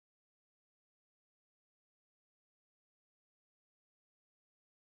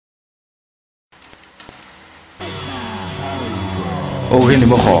OK， 你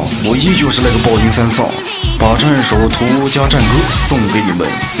们好，我依旧是那个暴音三丧，把这首图家战歌送给你们，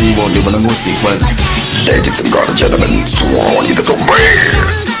希望你们能够喜欢。Ladies and gentlemen， 做好你的准备。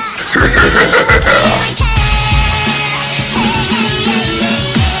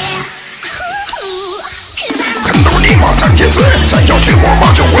立马战天罪，战要去我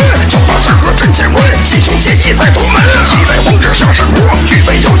马就会，叫大战和真前会，弟兄姐姐在同门，期待王者下山坡，具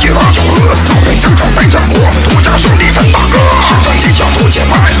备友谊拉酒喝，早人将场带战波，土家兄弟战大哥，实战技巧图节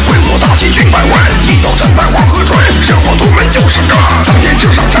拍，挥舞大旗军百万，一刀斩败黄河川，生活图门就是干，苍天之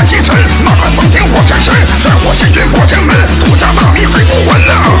上战星辰，呐喊苍天我战神，率我千军过城门，土家大名谁不闻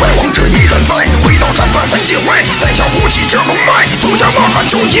啊？不败王者依然在，挥刀斩断三界外，带下武器这龙脉，土家呐喊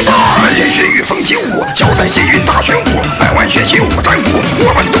就一败，天血与风起舞，脚在气运大玄武，百万血气五战鼓，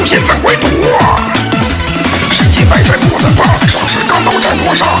我们都先返归土。身经百战不三怕，双持钢刀斩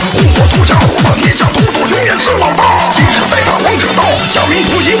罗刹，护国土家护到天下，土都永远是老大。今日再踏王者道，下民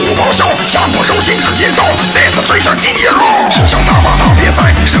图金虎咆哮，下过手今日先招，再次追上金节号。世上大把大别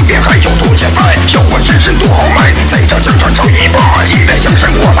赛，身边还有土钱在，要我人生多豪迈，在这江上找一败，期待江山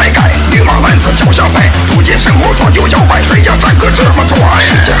我来改，女马男子脚下踩，土界神魔左右摇摆，谁家战歌这么拽？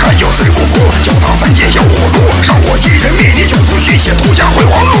世界还有谁不服？就他三界有火炉，让我一人灭你九族，续写土家辉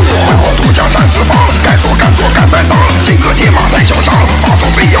煌路。为我土家战四方，敢说敢做敢担当，金戈铁马在嚣张，发走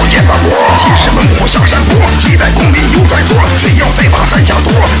最耀眼的光。气势猛虎下山坡，一代功名有传说，谁要谁把战家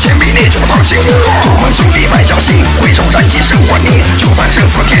夺，前辈烈酒当心窝。土门兄弟百家姓，回首战绩生活宁，就算生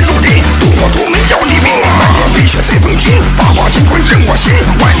死天注定，渡我土门要你命。满眼碧血随风停，八卦乾坤任我行，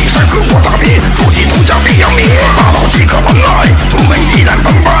万里山河我踏平，注定土家必扬名。大佬即刻门来，土门依然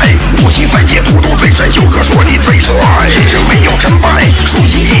澎湃，五行三界土都最帅，休哥说你最帅。人生没有成败，输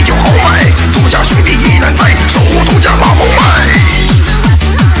赢依旧豪迈，土家兄弟依然在，守护土家拉蒙脉。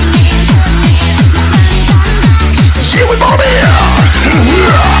Here we go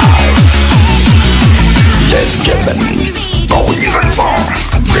Ladies and gentlemen， 暴音三丧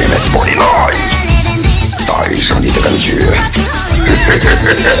 ，Remix 49， 带上你的感觉。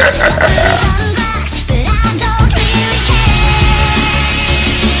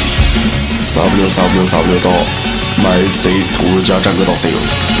356到，买 C 土家战歌到 C。